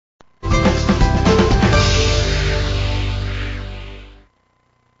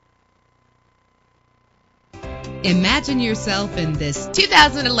Imagine yourself in this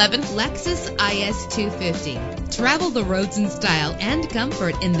 2011 Lexus IS 250. Travel the roads in style and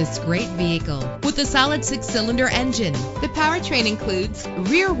comfort in this great vehicle. With a solid 6-cylinder engine, the powertrain includes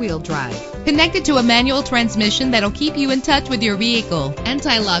rear-wheel drive, connected to a manual transmission that'll keep you in touch with your vehicle.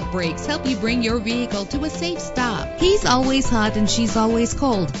 Anti-lock brakes help you bring your vehicle to a safe stop. He's always hot and she's always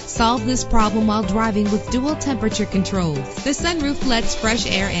cold. Solve this problem while driving with dual temperature controls. The sunroof lets fresh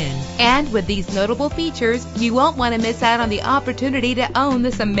air in. And with these notable features, you won't want to miss out on the opportunity to own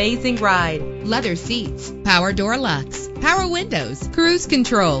this amazing ride. Leather seats, power door locks, power windows, cruise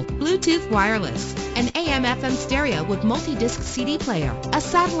control, Bluetooth wireless, an AM/FM stereo with multi-disc CD player, a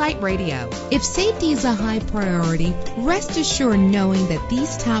satellite radio. If safety is a high priority, rest assured knowing that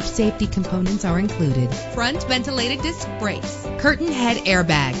these top safety components are included: front ventilated disc brakes, curtain head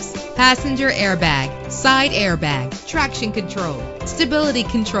airbags, passenger airbag, side airbag, traction control, stability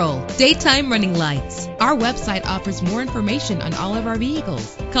control, daytime running lights. Our website offers more information on all of our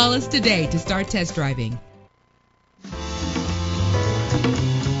vehicles. Call us today to start test driving.